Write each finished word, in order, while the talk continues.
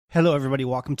Hello, everybody.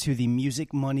 Welcome to the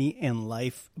Music, Money, and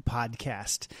Life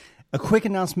podcast. A quick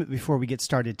announcement before we get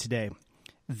started today.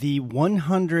 The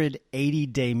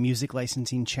 180-day music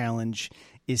licensing challenge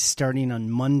is starting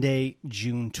on Monday,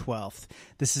 June 12th.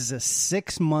 This is a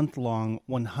 6-month-long,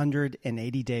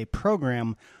 180-day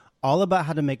program all about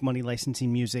how to make money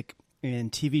licensing music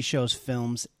in TV shows,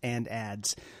 films, and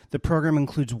ads. The program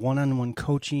includes one-on-one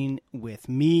coaching with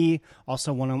me,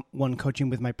 also one-on-one coaching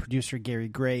with my producer, Gary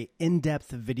Gray, in-depth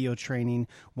video training,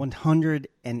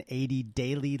 180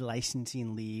 daily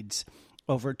licensing leads,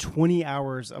 over 20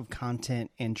 hours of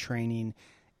content and training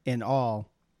in all.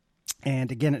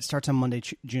 And again, it starts on Monday,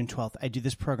 June 12th. I do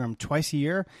this program twice a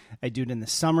year. I do it in the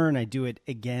summer, and I do it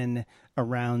again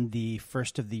around the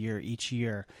first of the year each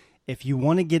year. If you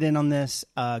want to get in on this,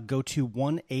 go to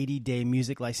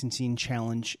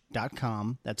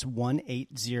 180daymusiclicensingchallenge.com. That's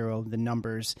 180, the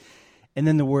numbers, and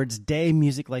then the words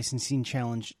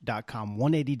daymusiclicensingchallenge.com,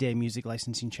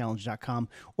 180daymusiclicensingchallenge.com,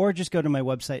 or just go to my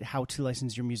website,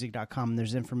 howtolicenseyourmusic.com.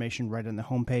 There's information right on the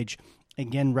homepage.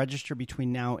 Again, register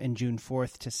between now and June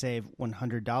 4th to save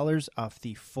 $100 off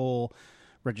the full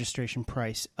registration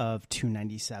price of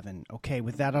 $297. Okay,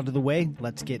 with that out of the way,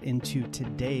 let's get into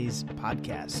today's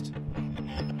podcast.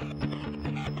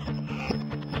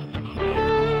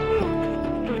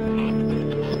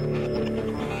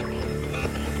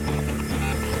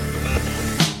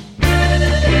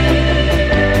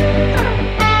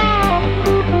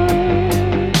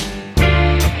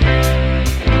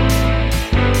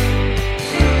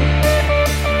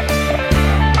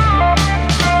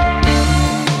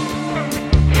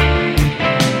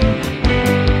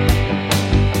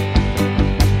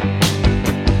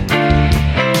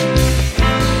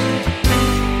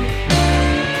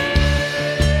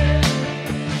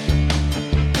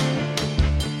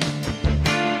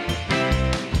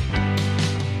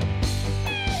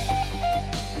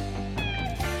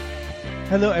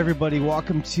 Hello, everybody.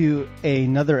 Welcome to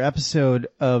another episode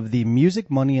of the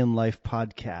Music, Money, and Life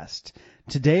podcast.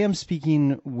 Today, I'm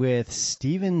speaking with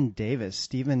Stephen Davis.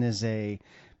 Stephen is a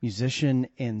musician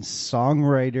and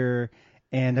songwriter,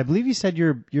 and I believe you said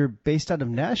you're based out of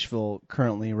Nashville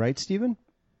currently, right, Stephen?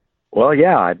 Well,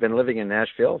 yeah, I've been living in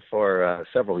Nashville for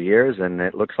several years, and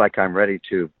it looks like I'm ready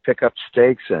to pick up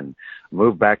stakes and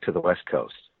move back to the West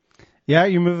Coast. Yeah,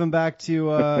 you're moving back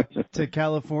to to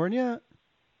California?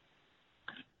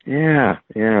 Yeah.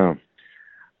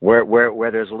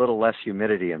 Where there's a little less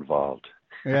humidity involved.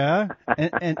 Yeah,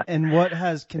 and what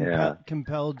has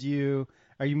compelled you?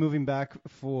 Are you moving back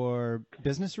for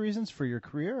business reasons for your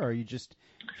career, or are you just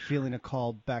feeling a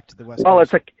call back to the West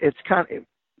Coast? Well, it's kind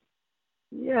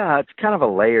of a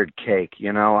layered cake.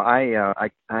 You know, I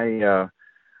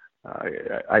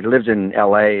lived in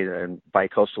L.A. and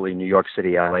bicoastally New York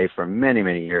City, L.A. for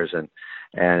many years, and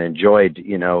enjoyed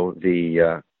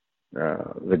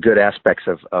the good aspects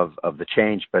of the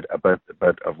change, but of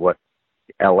what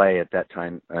LA at that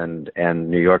time and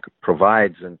New York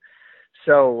provides. And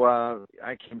so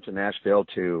I came to Nashville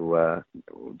to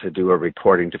do a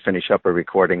recording, to finish up a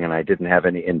recording, and I didn't have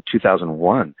any in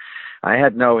 2001. I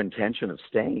had no intention of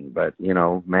staying, but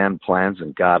man plans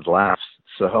and God laughs.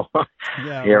 So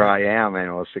here I am,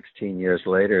 16 years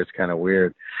later. It's kind of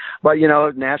weird. But,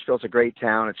 Nashville's a great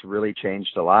town. It's really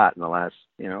changed a lot in the last,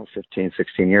 15,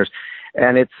 16 years.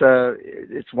 And it's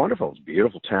wonderful. It's a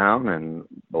beautiful town, and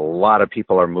a lot of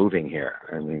people are moving here.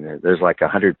 I mean, there's like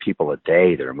 100 people a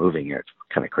day that are moving here. It's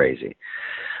kind of crazy.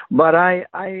 But I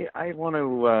want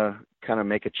to kind of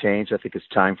make a change. I think it's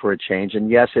time for a change.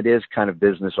 And yes, it is kind of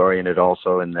business-oriented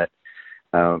also, in that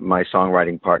my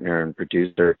songwriting partner and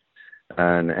producer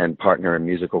and partner in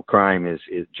musical crime is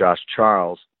Josh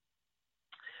Charles,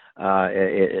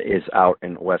 is out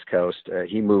in the West Coast.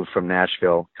 He moved from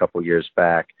Nashville a couple years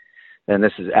back, and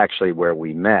this is actually where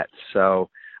we met. So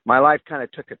my life kind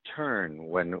of took a turn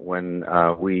when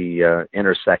we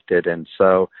intersected, and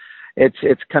so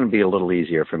it's going to be a little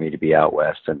easier for me to be out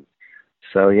west. And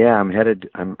so yeah, I'm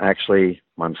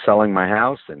selling my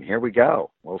house, and here we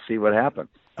go. We'll see what happens.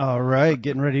 All right,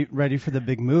 getting ready for the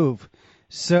big move.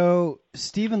 So,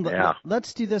 Stephen,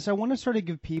 let's do this. I want to sort of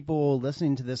give people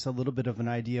listening to this a little bit of an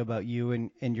idea about you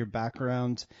and your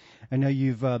background. I know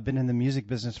you've been in the music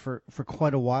business for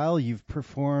quite a while. You've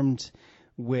performed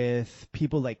with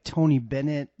people like Tony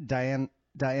Bennett, Diana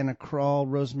Krall,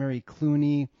 Rosemary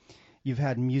Clooney. You've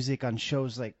had music on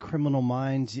shows like Criminal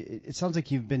Minds. It sounds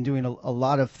like you've been doing a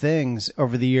lot of things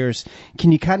over the years.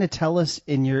 Can you kind of tell us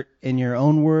in your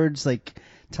own words,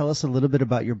 tell us a little bit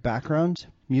about your background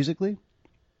musically?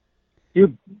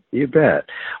 You bet.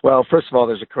 Well, first of all,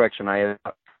 there's a correction. I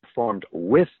performed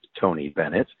with Tony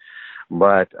Bennett,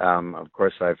 But of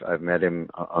course, I've met him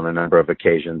on a number of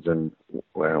occasions, and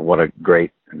what a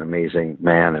great and amazing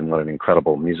man, and what an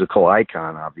incredible musical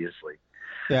icon, obviously.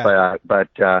 Yeah.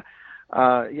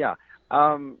 Yeah.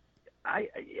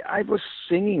 I was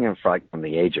singing from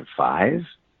the age of 5,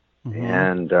 Mm-hmm.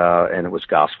 and it was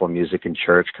gospel music in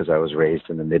church because I was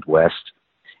raised in the Midwest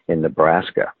in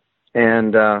Nebraska,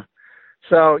 and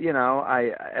so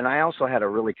I also had a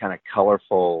really kind of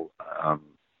colorful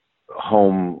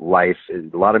home life.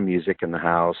 A lot of music in the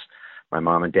house. My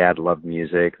mom and dad loved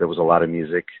music. There was a lot of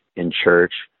music in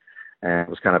church, and it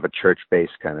was kind of a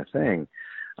church-based kind of thing.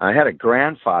 I had a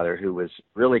grandfather who was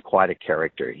really quite a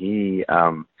character. He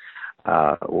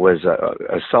was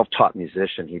a self-taught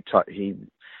musician. He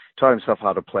taught himself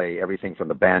how to play everything from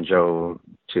the banjo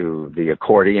to the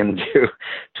accordion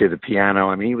to the piano.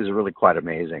 I mean, he was really quite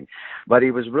amazing. But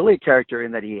he was really a character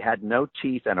in that he had no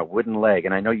teeth and a wooden leg.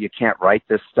 And I know you can't write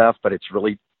this stuff, but it's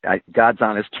really God's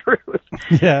honest truth.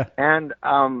 Yeah. And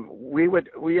it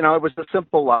was a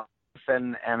simple life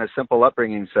and a simple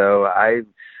upbringing. So I,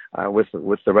 with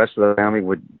the rest of the family,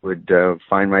 would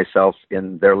find myself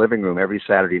in their living room every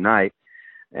Saturday night.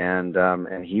 And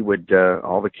he would,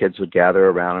 all the kids would gather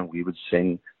around, and we would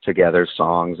sing together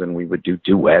songs, and we would do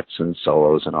duets and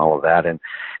solos and all of that. And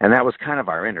that was kind of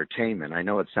our entertainment. I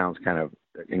know it sounds kind of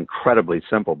incredibly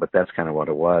simple, but that's kind of what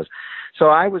it was. So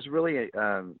I was really,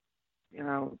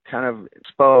 kind of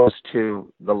exposed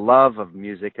to the love of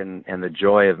music and the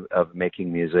joy of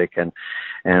making music. And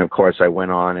of course I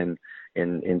went on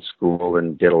in school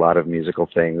and did a lot of musical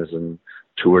things and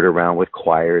toured around with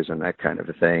choirs and that kind of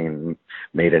a thing, and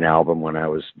made an album when I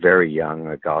was very young,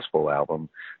 a gospel album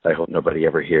that I hope nobody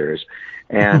ever hears.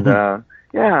 And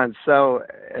and so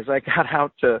as I got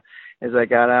out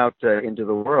into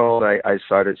the world, I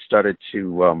started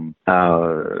to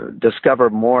discover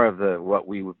more of what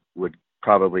we would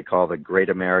probably call the Great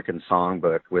American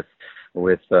Songbook, with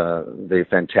the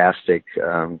fantastic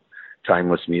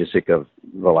timeless music of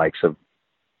the likes of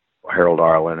Harold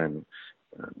Arlen and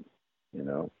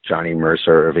Johnny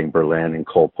Mercer, Irving Berlin, and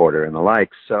Cole Porter, and the like.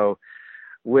 So,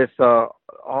 with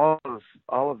all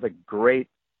of the great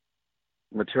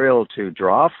material to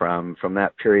draw from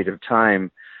that period of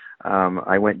time,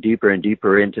 I went deeper and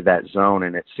deeper into that zone,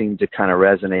 and it seemed to kind of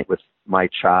resonate with my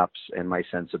chops and my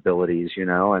sensibilities,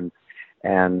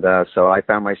 and so I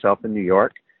found myself in New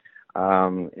York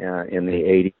in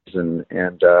the 80s,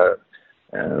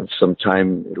 and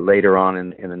sometime later on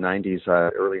in the 90s,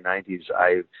 early 90s,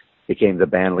 I became the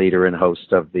band leader and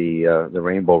host of the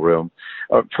Rainbow Room.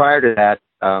 Prior to that,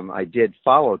 I did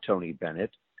follow Tony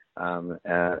Bennett in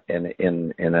a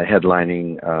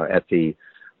headlining at the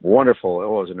wonderful. It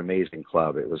was an amazing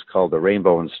club. It was called the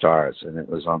Rainbow and Stars, and it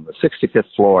was on the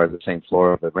 65th floor, the same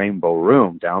floor of the Rainbow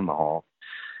Room down the hall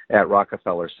at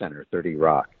Rockefeller Center, 30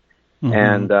 Rock. Mm-hmm.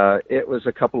 And it was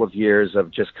a couple of years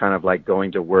of just kind of like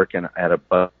going to work at a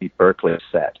Buddy Berkeley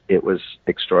set. It was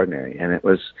extraordinary, and it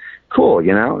was cool. It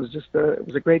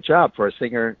was a great job for a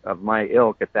singer of my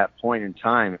ilk at that point in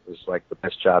time. It was like the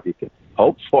best job you could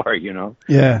hope for.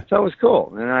 Yeah. So it was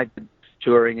cool. And I did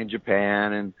touring in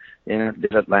Japan and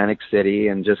did Atlantic City,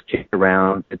 and just kicked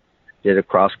around. Did a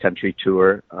cross country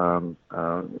tour.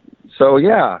 So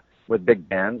yeah, with big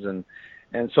bands, and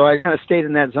so I kind of stayed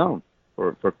in that zone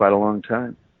for quite a long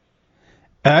time.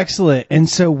 Excellent. And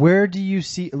so where do you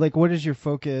see, what is your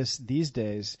focus these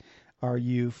days? Are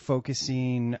you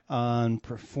focusing on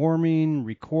performing,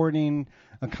 recording,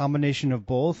 a combination of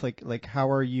both? Like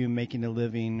how are you making a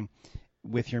living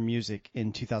with your music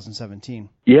in 2017?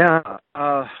 Yeah.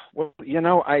 Well,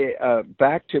 I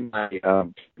back to my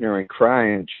in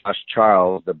crime, Josh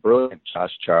Charles, the brilliant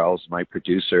Josh Charles, my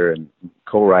producer and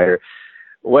co-writer.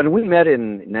 When we met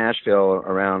in Nashville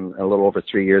around a little over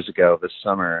 3 years ago this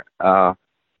summer, I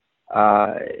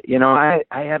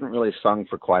hadn't really sung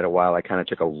for quite a while. I kind of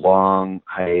took a long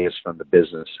hiatus from the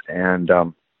business, and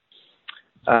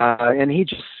he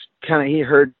just he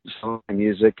heard some of my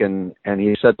music, and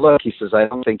he said, "Look," he says, "I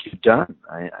don't think you've done.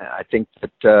 I think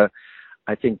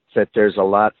that there's a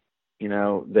lot,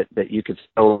 that you could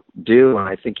still do, and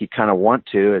I think you kind of want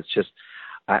to. It's just."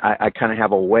 I kind of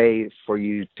have a way for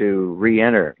you to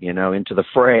re-enter, into the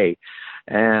fray.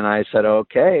 And I said,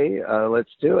 okay, let's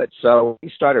do it. So we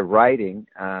started writing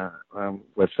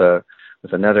with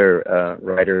another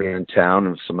writer here in town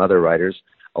and some other writers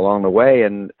along the way.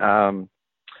 And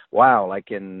wow,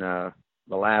 like in the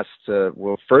last, I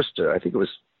think it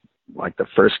was like the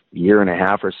first year and a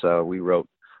half or so, we wrote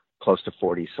close to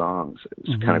 40 songs. It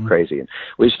was kind of crazy. And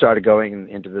we started going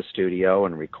into the studio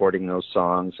and recording those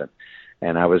songs, and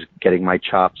and I was getting my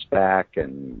chops back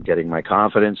and getting my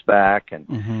confidence back, and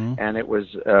and it was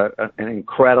an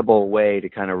incredible way to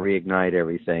kind of reignite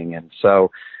everything. And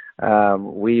so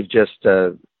we've just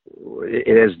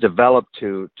it has developed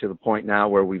to the point now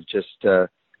where we've just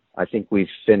I think we've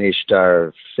finished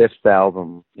our 5th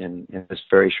album in this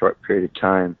very short period of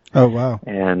time. Oh wow!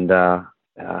 And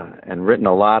written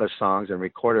a lot of songs and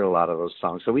recorded a lot of those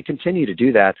songs. So we continue to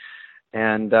do that.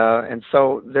 And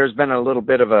so there's been a little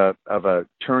bit of a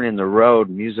turn in the road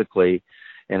musically,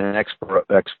 and an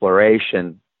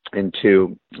exploration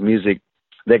into music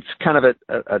that's kind of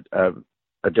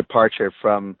a departure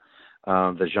from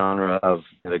the genre of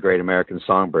the Great American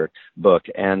Songbook,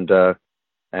 and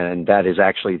that is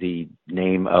actually the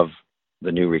name of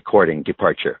the new recording,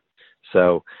 Departure.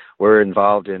 So we're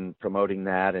involved in promoting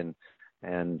that, and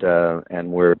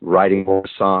we're writing more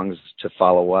songs to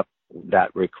follow up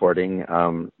that recording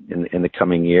in the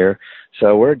coming year.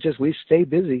 So we stay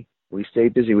busy. We stay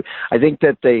busy. I think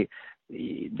that the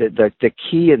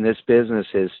key in this business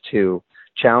is to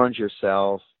challenge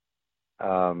yourself,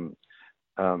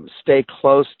 stay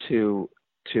close to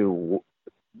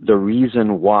the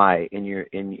reason why in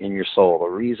your soul, the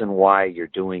reason why you're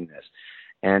doing this.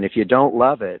 And if you don't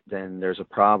love it, then there's a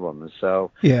problem. And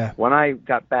so when I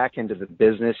got back into the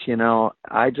business,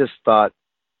 I just thought,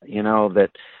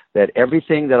 that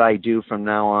everything that I do from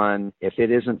now on, if it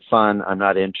isn't fun, I'm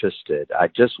not interested. I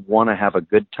just want to have a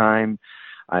good time.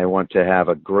 I want to have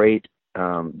a great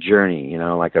journey,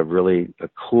 like a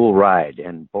cool ride.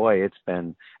 And boy, it's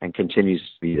been and continues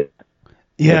to be that.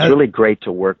 Yeah. It's really great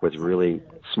to work with really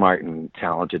smart and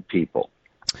talented people.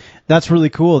 That's really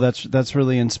cool. That's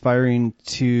really inspiring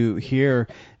to hear.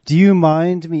 Do you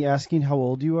mind me asking how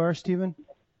old you are, Stephen?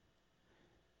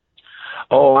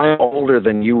 Oh, I'm older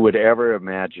than you would ever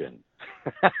imagine.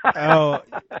 Oh,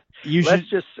 you should.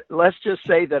 Let's just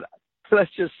say that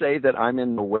I'm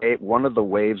in one of the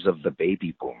waves of the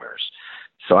baby boomers.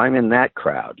 So I'm in that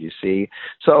crowd, you see.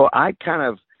 So I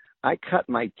cut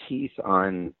my teeth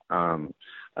on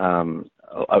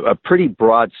a pretty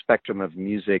broad spectrum of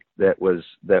music that was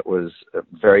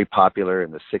very popular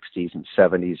in the 60s and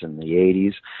 70s and the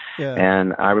 80s. Yeah.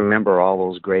 And I remember all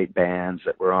those great bands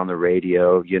that were on the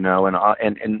radio,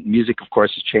 and music, of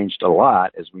course, has changed a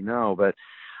lot, as we know, but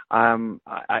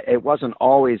it wasn't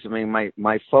always,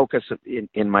 my focus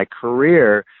in my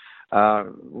career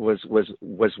was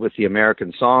with the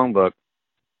American Songbook,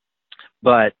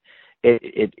 but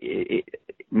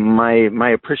my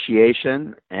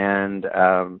appreciation and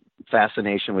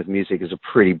fascination with music is a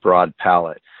pretty broad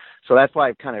palette. So that's why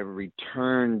I've kind of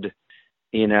returned,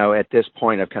 at this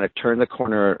point, I've kind of turned the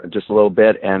corner just a little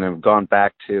bit, and I've gone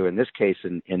back to, in this case,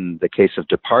 in the case of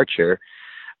Departure,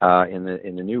 in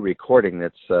the new recording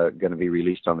that's going to be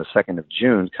released on the 2nd of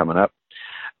June coming up.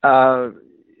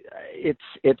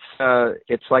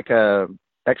 It's like a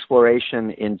exploration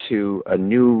into a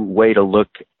new way to look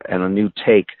and a new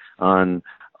take on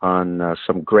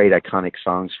some great iconic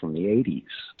songs from the 80s.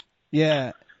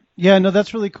 Yeah, no,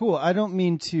 that's really cool. I don't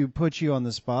mean to put you on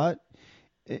the spot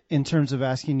in terms of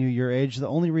asking you your age. The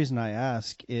only reason I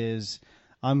ask is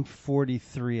I'm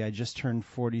 43. I just turned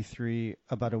 43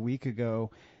 about a week ago,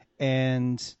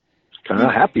 and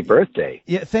happy birthday.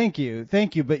 Yeah, thank you.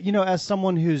 But as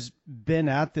someone who's been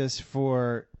at this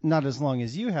for not as long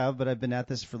as you have, but I've been at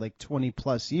this for like 20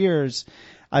 plus years,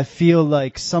 I feel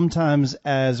like sometimes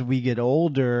as we get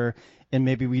older and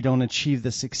maybe we don't achieve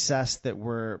the success that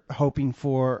we're hoping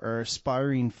for or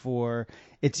aspiring for,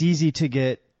 it's easy to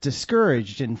get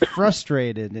discouraged and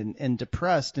frustrated and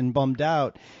depressed and bummed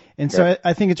out. And so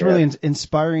I think it's really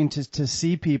inspiring to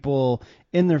see people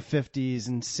in their 50s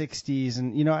and 60s.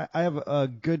 And, I have a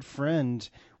good friend,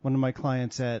 one of my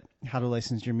clients at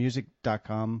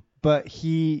howtolicenseyourmusic.com, but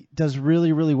he does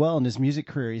really, really well in his music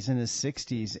career. He's in his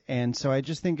 60s. And so I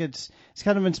just think it's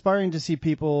kind of inspiring to see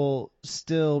people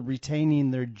still retaining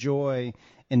their joy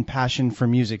and passion for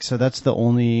music. So that's the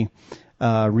only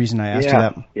reason I asked you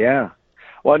that. Yeah.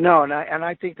 Well, no, and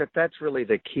I think that's really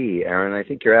the key, Aaron. I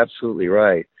think you're absolutely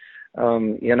right.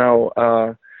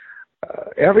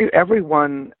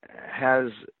 Everyone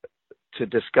has to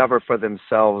discover for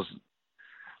themselves.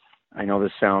 I know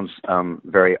this sounds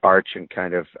very arch and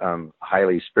kind of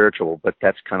highly spiritual, but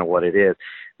that's kind of what it is.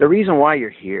 The reason why you're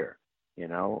here,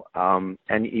 and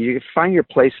you find your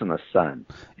place in the sun.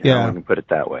 I can put it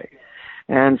that way.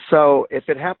 And so if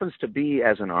it happens to be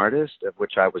as an artist, of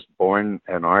which I was born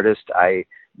an artist, I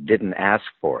didn't ask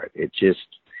for it.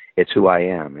 It's who I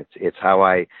am. It's how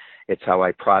I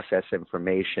process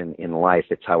information in life.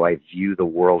 It's how I view the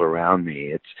world around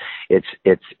me. It's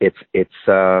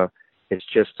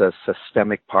just a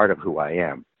systemic part of who I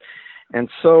am. And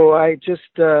so I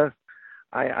just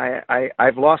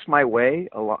I've lost my way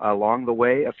along the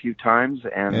way a few times,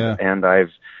 and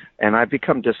I've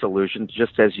become disillusioned,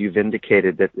 just as you've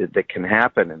indicated that can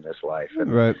happen in this life,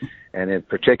 Right. And in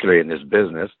particularly in this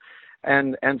business,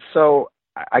 and so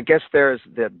I guess there's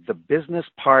the business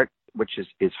part, which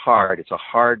is hard. It's a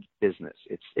hard business.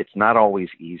 It's not always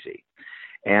easy.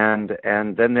 And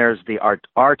then there's the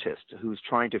artist who's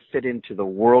trying to fit into the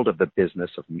world of the business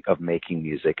of making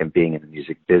music and being in the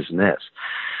music business.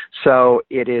 So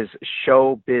it is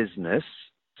show business,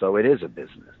 so it is a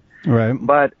business. Right.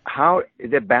 But how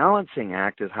the balancing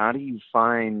act is, how do you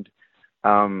find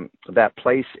that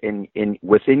place in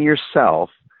within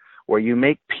yourself where you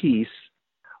make peace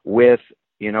with,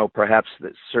 perhaps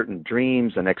the certain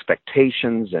dreams and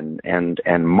expectations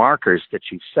and markers that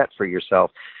you've set for yourself,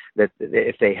 that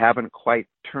if they haven't quite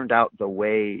turned out the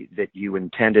way that you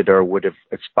intended or would have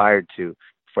aspired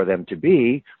for them to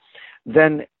be,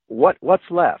 then what's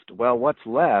left? Well, what's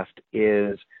left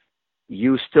is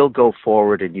you still go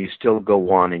forward and you still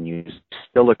go on and you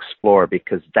still explore,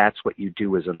 because that's what you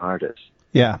do as an artist.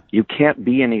 Yeah. You can't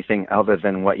be anything other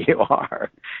than what you are.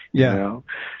 Yeah.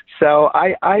 So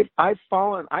I've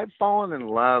fallen in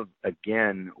love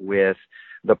again with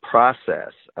the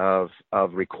process of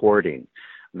recording,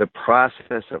 the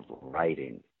process of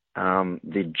writing,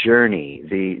 the journey,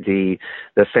 the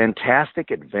fantastic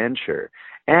adventure,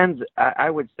 and I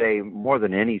would say more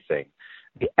than anything,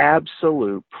 the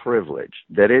absolute privilege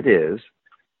that it is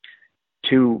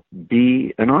to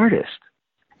be an artist.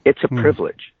 It's a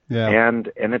privilege. Yeah.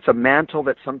 And it's a mantle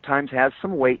that sometimes has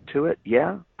some weight to it.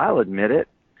 Yeah, I'll admit it.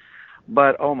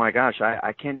 But oh my gosh,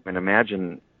 I can't even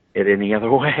imagine it any other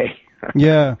way.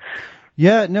 Yeah.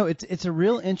 Yeah, no, it's a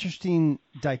real interesting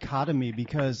dichotomy,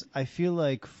 because I feel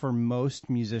like for most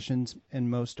musicians and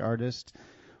most artists,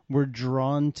 we're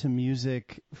drawn to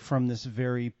music from this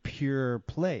very pure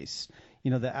place.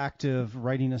 The act of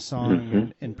writing a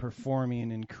song and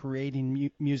performing and creating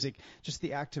music, just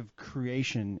the act of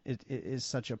creation is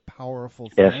such a powerful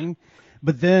thing. Yes.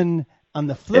 But then on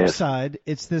the flip side,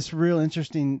 it's this real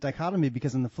interesting dichotomy,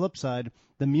 because on the flip side,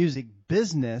 the music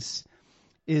business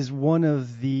is one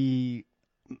of the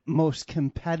most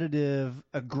competitive,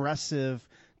 aggressive,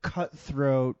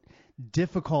 cutthroat,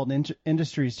 difficult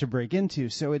industries to break into.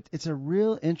 So it's a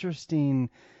real interesting,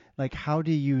 like, how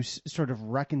do you sort of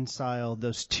reconcile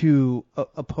those two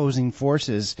opposing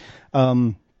forces?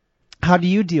 How do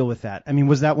you deal with that? I mean,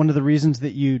 was that one of the reasons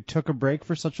that you took a break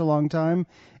for such a long time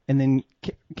and then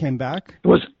came back? It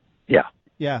was, yeah.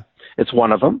 Yeah. It's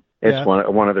one of them. It's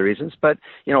one of the reasons, but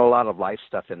a lot of life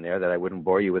stuff in there that I wouldn't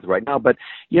bore you with right now. But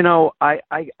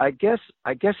I guess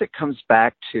it comes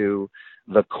back to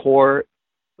the core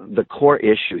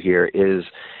issue here is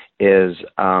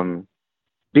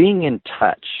being in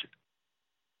touch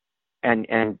and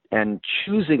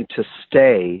choosing to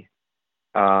stay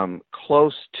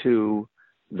close to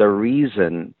the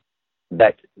reason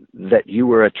that you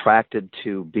were attracted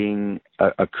to being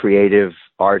a creative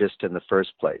artist in the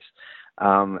first place.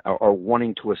 Or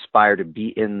wanting to aspire to be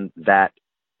in that,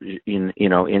 in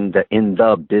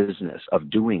the business of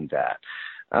doing that.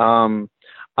 I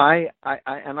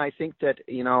think that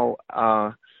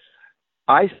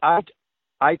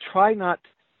I try not.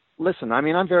 Listen, I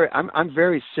mean, I'm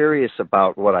very serious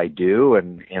about what I do,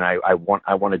 and I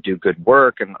want to do good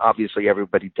work, and obviously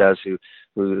everybody does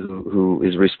who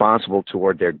is responsible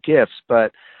toward their gifts,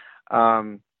 but.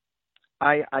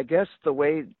 I guess the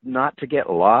way not to get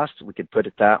lost, we could put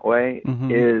it that way,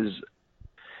 is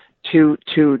to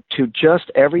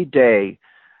just every day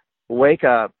wake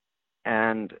up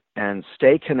and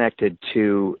stay connected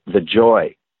to the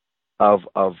joy of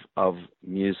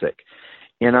music.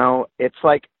 It's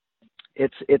like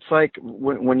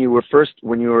when you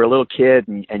were a little kid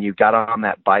and you got on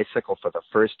that bicycle for the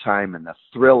first time, and the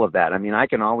thrill of that. I mean, I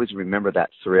can always remember that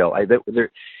thrill.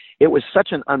 It was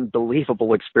such an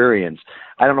unbelievable experience.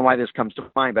 I don't know why this comes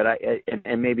to mind, but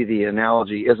and maybe the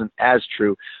analogy isn't as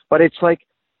true, but it's like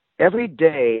every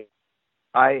day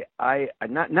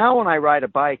now when I ride a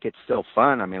bike, it's still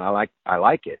fun. I mean, I like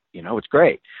it, it's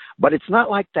great, but it's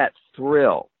not like that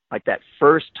thrill, like that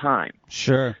first time.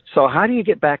 Sure. So how do you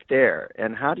get back there,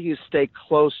 and how do you stay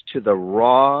close to the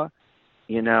raw,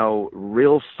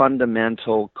 real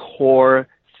fundamental core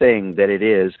thing that it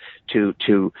is to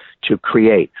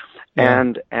create? Yeah.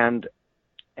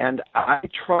 And I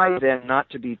try then not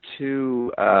to be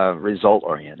too result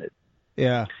oriented.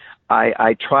 Yeah.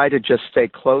 I try to just stay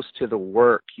close to the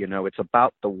work. It's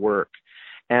about the work,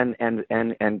 and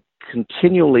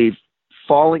continually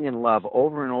falling in love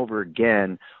over and over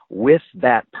again with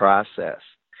that process,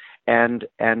 and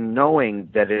knowing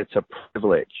that it's a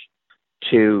privilege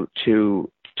to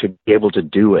be able to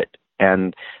do it.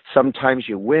 And sometimes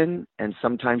you win, and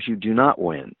sometimes you do not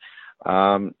win.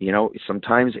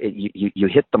 Sometimes you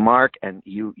hit the mark and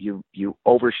you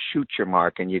overshoot your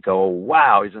mark, and you go,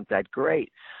 wow, isn't that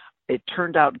great? It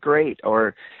turned out great.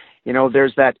 Or,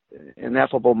 there's that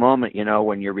ineffable moment,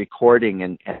 when you're recording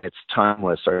and it's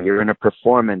timeless, or you're in a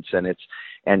performance and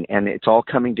it's all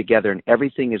coming together and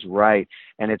everything is right.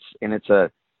 And it's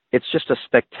just a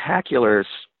spectacular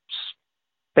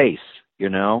space,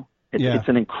 It's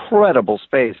an incredible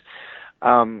space.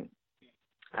 I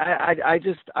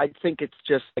think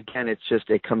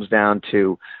it comes down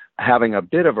to having a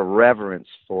bit of a reverence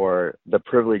for the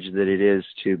privilege that it is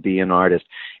to be an artist.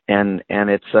 And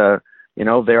it's,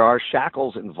 there are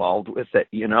shackles involved with it,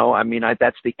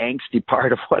 that's the angsty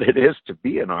part of what it is to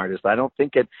be an artist. I don't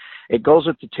think it goes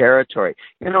with the territory.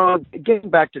 Getting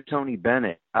back to Tony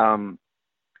Bennett, I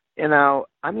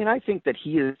think that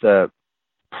he is the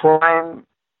prime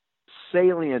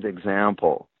salient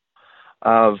example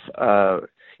of,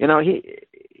 he,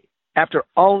 after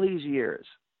all these years,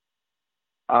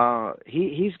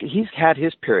 he's had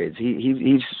his periods.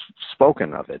 He's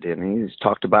spoken of it, and he's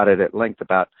talked about it at length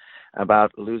about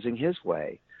losing his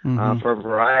way for a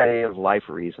variety of life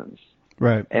reasons.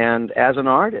 Right. And as an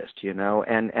artist,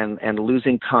 and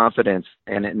losing confidence,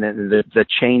 and the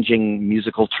changing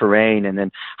musical terrain, and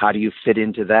then how do you fit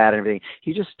into that and everything.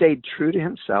 He just stayed true to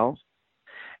himself.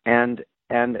 And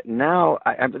now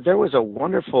there was a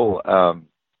wonderful,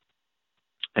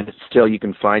 and it's still, you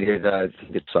can find it. I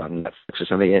think it's on Netflix or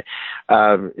something.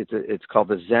 It's called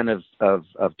The Zen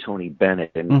of Tony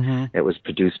Bennett, and it was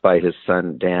produced by his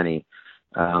son Danny.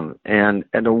 And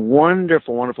a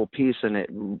wonderful, wonderful piece, and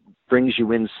it brings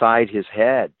you inside his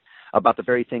head about the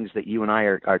very things that you and I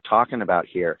are talking about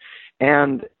here.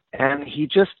 And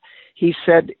he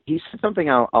said something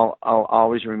I'll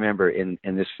always remember in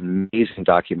this amazing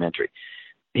documentary.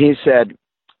 He said,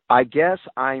 I guess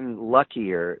I'm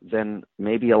luckier than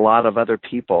maybe a lot of other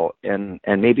people and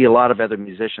maybe a lot of other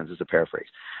musicians, is a paraphrase.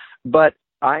 But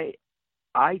I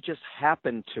just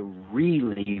happen to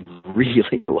really,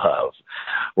 really love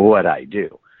what I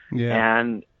do. Yeah.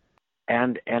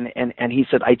 And he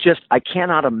said, I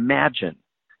cannot imagine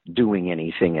doing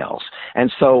anything else. And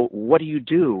so what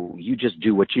do? You just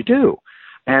do what you do.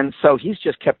 And so he's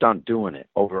just kept on doing it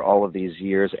over all of these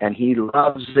years, and he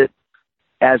loves it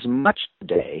as much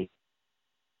today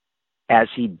as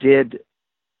he did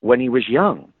when he was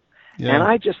young. Yeah. And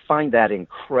I just find that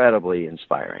incredibly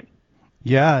inspiring.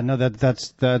 Yeah, no,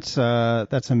 that's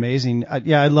amazing.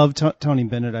 I love Tony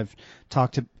Bennett. I've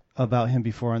talked about him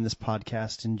before on this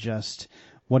podcast, and just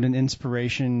what an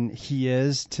inspiration he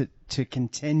is to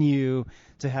continue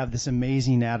to have this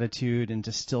amazing attitude and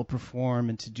to still perform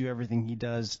and to do everything he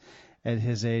does at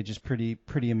his age is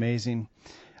pretty amazing.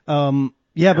 But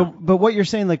what you're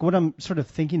saying, like what I'm sort of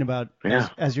thinking about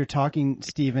as you're talking,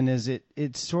 Stephen, is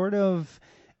it's sort of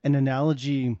an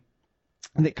analogy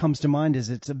that comes to mind is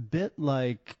it's a bit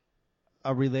like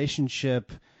a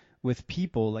relationship with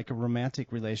people, like a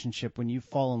romantic relationship. When you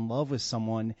fall in love with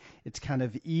someone, it's kind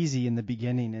of easy in the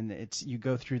beginning, and you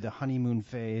go through the honeymoon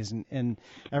phase, and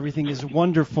everything is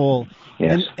wonderful.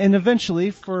 Yes. And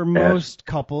eventually, for most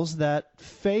couples, that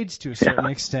fades to a certain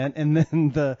extent, and then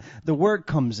the work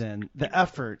comes in, the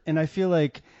effort. And I feel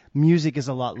like music is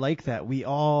a lot like that. We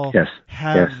all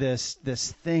have this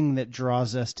thing that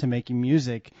draws us to making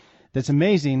music that's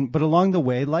amazing, but along the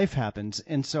way, life happens.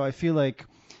 And so I feel like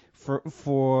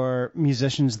for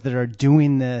musicians that are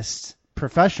doing this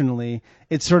professionally,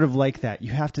 it's sort of like that.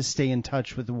 You have to stay in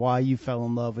touch with why you fell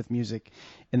in love with music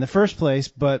in the first place.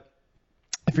 But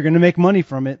if you're going to make money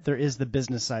from it, there is the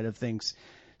business side of things.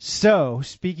 So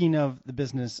speaking of the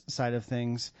business side of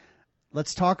things,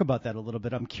 let's talk about that a little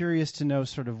bit. I'm curious to know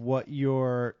sort of what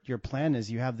your plan is.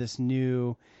 You have this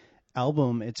new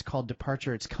album. It's called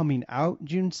Departure. It's coming out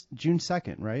June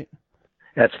 2nd, right?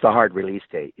 That's the hard release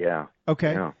date. Yeah.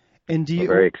 Okay. Yeah. And I'm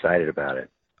very excited about it.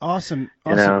 Awesome.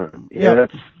 Yeah.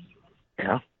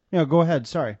 Go ahead.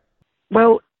 Sorry.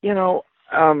 Well,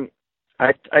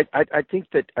 I think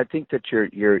that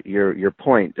your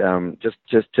point, just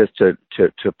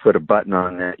to put a button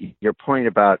on that, your point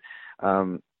about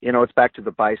it's back to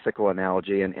the bicycle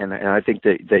analogy, and I think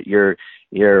that your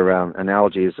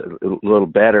analogy is a little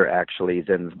better actually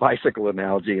than the bicycle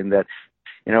analogy, in that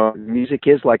music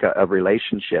is like a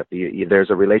relationship. There's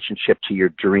a relationship to your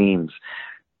dreams,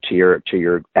 to your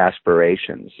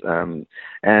aspirations, and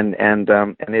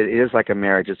it is like a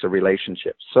marriage. It's a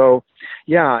relationship. So,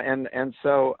 yeah, and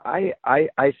so I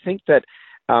think that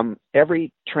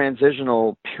every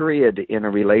transitional period in a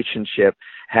relationship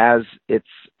has its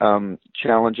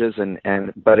challenges,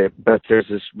 but there's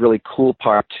this really cool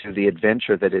part to the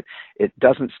adventure that it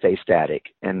doesn't stay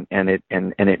static, and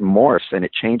it morphs and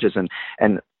it changes,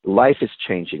 and life is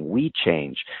changing. We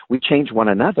change one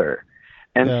another.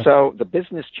 And so the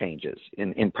business changes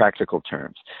in practical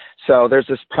terms. So there's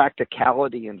this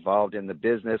practicality involved in the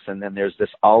business, and then there's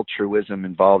this altruism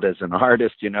involved as an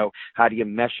artist. How do you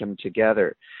mesh them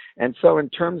together? And so in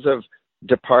terms of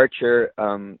departure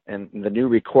and the new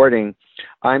recording,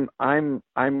 I'm kind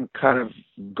of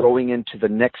going into the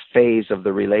next phase of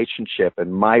the relationship,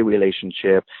 and my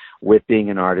relationship with being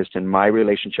an artist, and my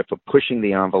relationship of pushing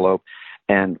the envelope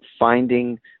and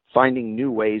finding new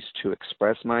ways to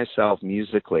express myself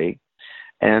musically.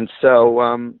 And so,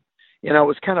 it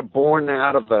was kind of born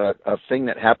out of a thing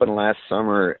that happened last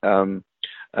summer.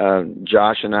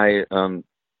 Josh and I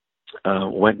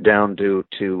went down to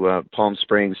Palm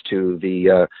Springs to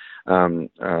it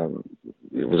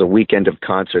was a weekend of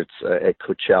concerts at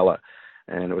Coachella,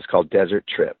 and it was called Desert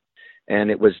Trip. And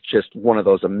it was just one of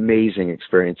those amazing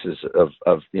experiences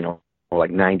of like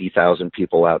 90,000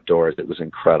 people outdoors. It was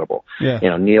incredible.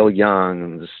 Yeah. Neil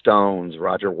Young, the Stones,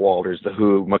 Roger Waters, The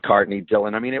Who, McCartney,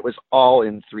 Dylan. I mean, it was all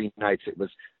in 3 nights. It was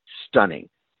stunning.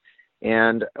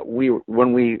 And we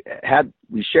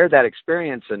shared that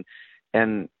experience,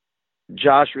 and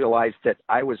Josh realized that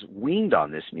I was weaned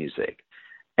on this music,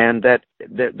 and that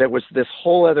there was this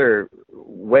whole other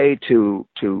way to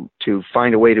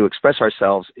find a way to express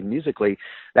ourselves musically.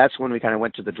 That's when we kind of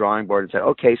went to the drawing board and said,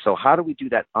 okay, so how do we do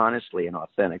that honestly and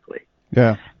authentically?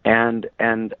 Yeah. And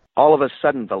all of a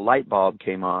sudden the light bulb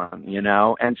came on,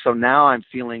 and so now I'm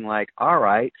feeling like, all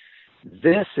right,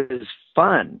 this is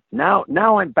fun. Now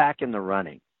I'm back in the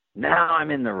running. Now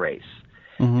I'm in the race,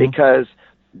 because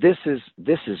this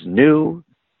is new,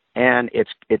 and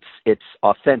it's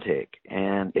authentic,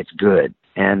 and it's good,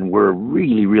 and we're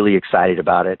really, really excited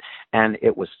about it, and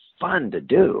it was fun to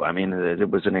do. I mean, it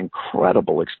was an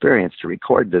incredible experience to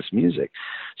record this music.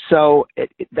 So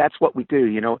that's what we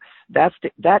do,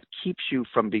 that keeps you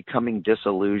from becoming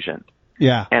disillusioned.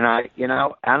 Yeah. And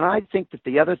I think that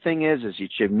the other thing is you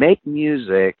should make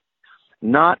music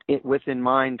not with in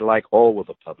mind like, oh, will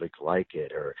the public like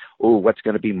it, or, oh, what's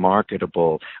going to be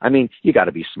marketable. I mean, you got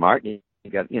to be smart. You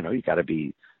got to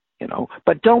be,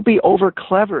 but don't be over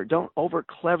clever. Don't over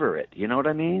clever it. You know what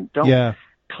I mean? Don't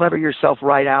clever yourself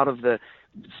right out of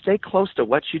stay close to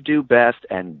what you do best,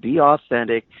 and be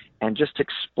authentic, and just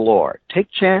explore.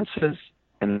 Take chances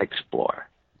and explore.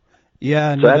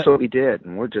 Yeah. So that's what we did,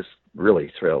 and we're just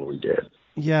really thrilled we did.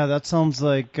 Yeah, that sounds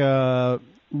like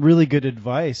really good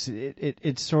advice.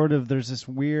 It's sort of, there's this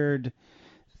weird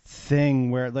thing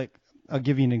where, like, I'll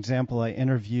give you an example. I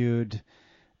interviewed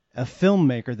a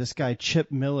filmmaker, this guy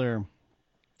Chip Miller,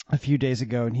 a few days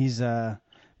ago, and he's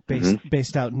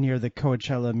based out near the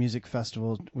Coachella Music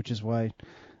Festival, which is why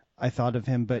I thought of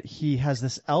him. But he has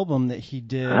this album that he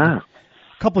did a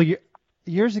couple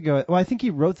years ago. Well, I think he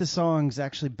wrote the songs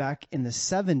actually back in the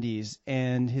 70s,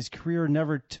 and his career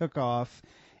never took off,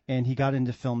 and he got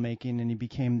into filmmaking, and he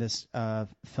became this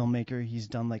filmmaker. He's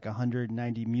done like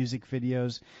 190 music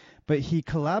videos. But he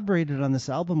collaborated on this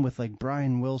album with like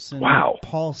Brian Wilson,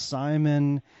 Paul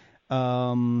Simon,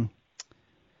 a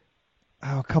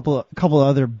couple of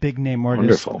other big name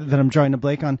artists that I'm drawing a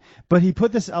blank on. But he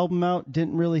put this album out,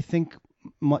 didn't really think,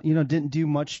 didn't do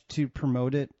much to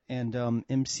promote it, and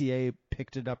MCA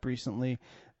picked it up recently,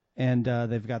 and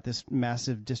they've got this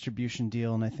massive distribution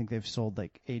deal, and I think they've sold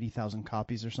like 80,000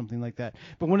 copies or something like that.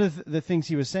 But one of the things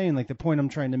he was saying, like the point I'm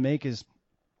trying to make is,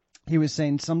 he was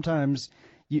saying sometimes,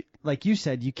 like you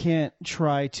said, you can't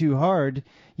try too hard.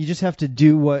 You just have to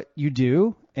do what you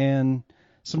do, and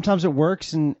sometimes it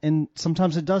works, and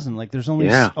sometimes it doesn't. Like there's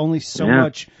only so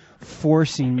much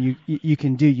forcing you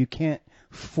can do. You can't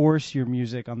force your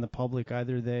music on the public.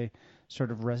 Either they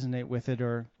sort of resonate with it,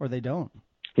 or they don't.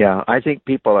 Yeah, I think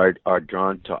people are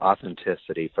drawn to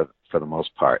authenticity for the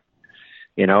most part.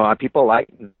 People like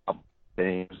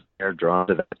things; they're drawn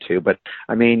to that too. But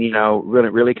I mean, when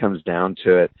it really comes down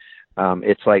to it,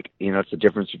 it's like, it's the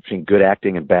difference between good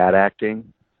acting and bad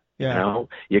acting. Yeah.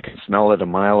 You can smell it a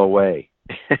mile away.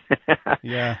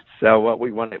 Yeah. So what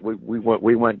we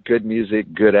want good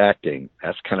music, good acting.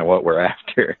 That's kind of what we're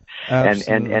after.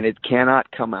 Absolutely. And it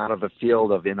cannot come out of a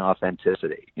field of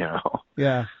inauthenticity,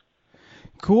 Yeah.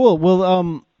 Cool.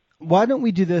 Well, why don't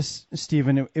we do this,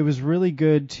 Stephen? It was really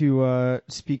good to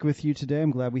speak with you today.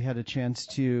 I'm glad we had a chance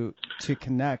to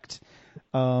connect.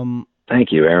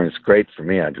 Thank you, Aaron. It's great for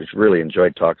me. I just really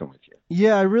enjoyed talking with you.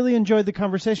 Yeah, I really enjoyed the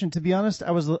conversation. To be honest,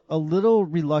 I was a little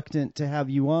reluctant to have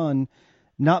you on,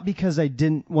 not because I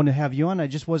didn't want to have you on. I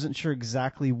just wasn't sure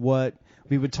exactly what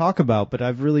we would talk about, but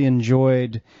I've really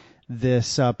enjoyed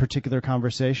this particular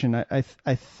conversation.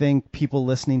 I think people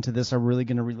listening to this are really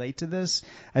going to relate to this.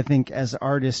 I think as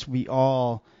artists, we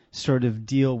all sort of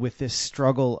deal with this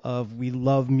struggle of we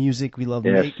love music, we love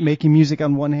making music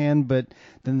on one hand, but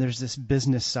then there's this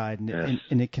business side,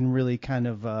 and it can really kind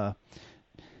of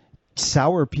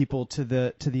sour people to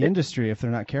the industry if they're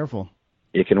not careful.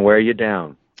 It can wear you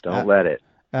down. Don't let it.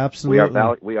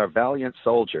 Absolutely. We are valiant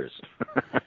soldiers.